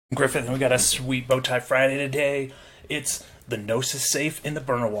Griffin, we got a sweet bow tie Friday today. It's the Gnosis Safe in the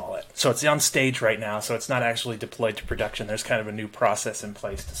burner wallet. So it's on stage right now, so it's not actually deployed to production. There's kind of a new process in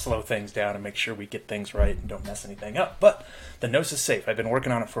place to slow things down and make sure we get things right and don't mess anything up. But the Gnosis Safe, I've been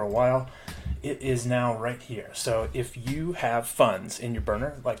working on it for a while. It is now right here. So if you have funds in your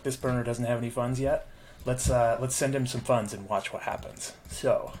burner, like this burner doesn't have any funds yet, let's send him some funds and watch what happens.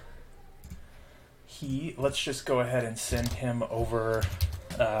 So let's just go ahead and send him over.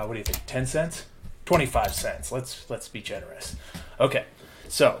 What do you think? 10 cents? 25 cents. Let's be generous. Okay,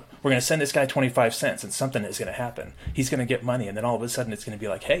 so we're gonna send this guy 25 cents, and something is gonna happen. He's gonna get money, and then all of a sudden it's gonna be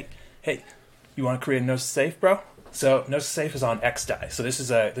like, hey, you want to create a Gnosis Safe, bro? So Gnosis Safe is on XDAI. So this is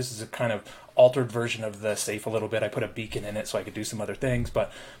a kind of altered version of the safe a little bit. I put a beacon in it so I could do some other things,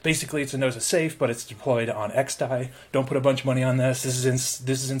 but basically it's a Gnosis Safe, but it's deployed on XDAI. Don't put a bunch of money on this. This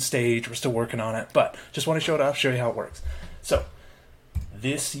is in stage. We're still working on it, but just want to show it off, show you how it works. So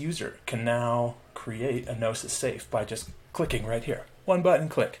this user can now create a Gnosis Safe by just clicking right here. One button,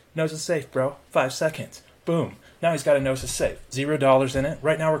 click. Gnosis Safe, bro. 5 seconds. Boom. Now he's got a Gnosis Safe. $0 in it.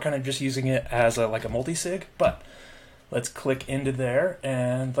 Right now we're kind of just using it as like a multi-sig, but let's click into there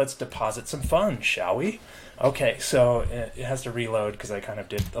and let's deposit some funds, shall we? Okay, so it has to reload because I kind of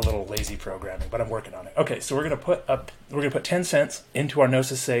did a little lazy programming, but I'm working on it. Okay, so we're gonna put 10 cents into our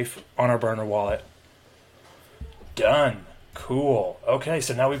Gnosis Safe on our burner wallet. Done. Cool. Okay,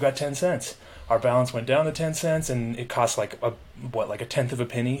 so now we've got 10 cents. Our balance went down to 10 cents, and it costs like a tenth of a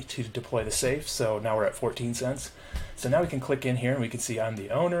penny to deploy the safe. So now we're at 14 cents. So now we can click in here, and we can see I'm the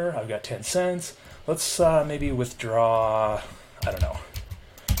owner. I've got 10 cents. Let's maybe withdraw, I don't know,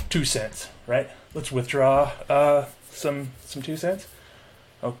 2 cents, right? Let's withdraw some 2 cents.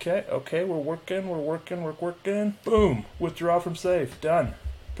 Okay, we're working. Boom, withdraw from safe. Done.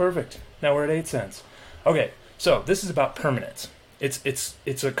 Perfect. Now we're at 8 cents. Okay. So this is about permanence.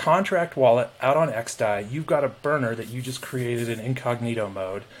 It's a contract wallet out on XDAI. You've got a burner that you just created in incognito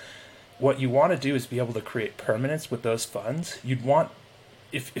mode. What you want to do is be able to create permanence with those funds. You'd want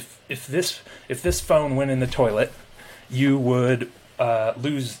if this phone went in the toilet, you would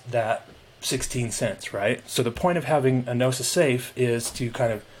lose that 16 cents, right? So the point of having a Gnosis Safe is to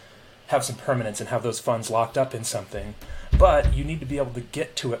kind of have some permanence and have those funds locked up in something. But you need to be able to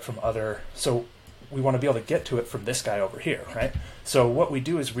get to it from other. So we want to be able to get to it from this guy over here, right? So what we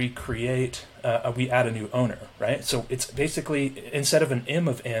do is we add a new owner, right? So it's basically, instead of an M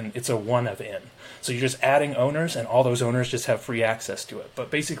of N, it's a 1 of N. So you're just adding owners, and all those owners just have free access to it.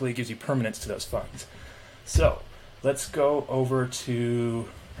 But basically it gives you permanence to those funds. So let's go over to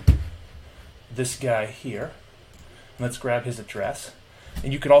this guy here. Let's grab his address.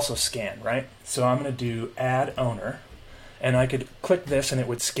 And you could also scan, right? So I'm going to do add owner. And I could click this, and it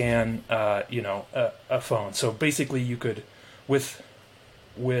would scan, a phone. So basically, you could, with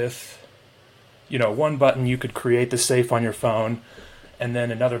one button, you could create the safe on your phone, and then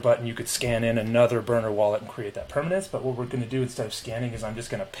another button, you could scan in another burner wallet and create that permanence. But what we're going to do instead of scanning is I'm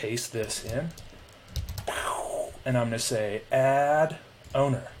just going to paste this in, and I'm going to say add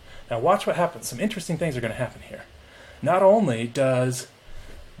owner. Now watch what happens. Some interesting things are going to happen here. Not only does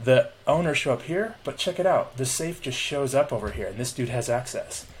the owner show up here, but check it out. The safe just shows up over here, and this dude has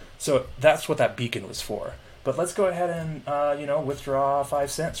access. So that's what that beacon was for. But let's go ahead and withdraw 5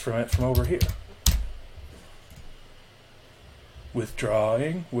 cents from it from over here.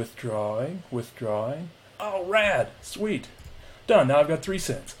 Withdrawing. Oh, rad. Sweet. Done. Now I've got 3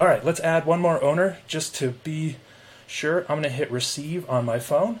 cents. All right, let's add one more owner just to be sure. I'm going to hit receive on my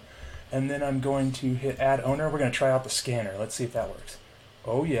phone, and then I'm going to hit add owner. We're going to try out the scanner. Let's see if that works.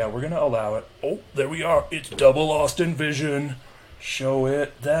 Oh yeah, we're going to allow it. Oh, there we are. It's double Austin Vision. Show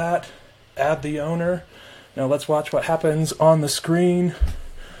it that. Add the owner. Now let's watch what happens on the screen.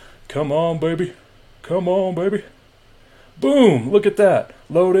 Come on, baby. Boom, look at that.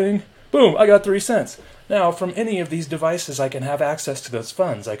 Loading. Boom, I got 3 cents. Now, from any of these devices, I can have access to those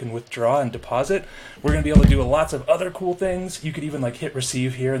funds. I can withdraw and deposit. We're going to be able to do lots of other cool things. You could even hit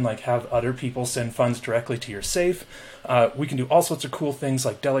receive here and have other people send funds directly to your safe. We can do all sorts of cool things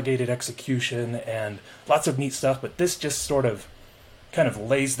like delegated execution and lots of neat stuff, but this just sort of kind of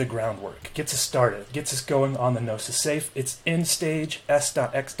lays the groundwork, gets us started, gets us going on the Gnosis Safe. It's in stage,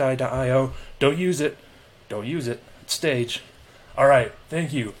 s.xdai.io. Don't use it. It's stage. All right,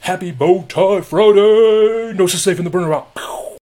 thank you. Happy Bow Tie Friday! Gnosis Safe in the burner out.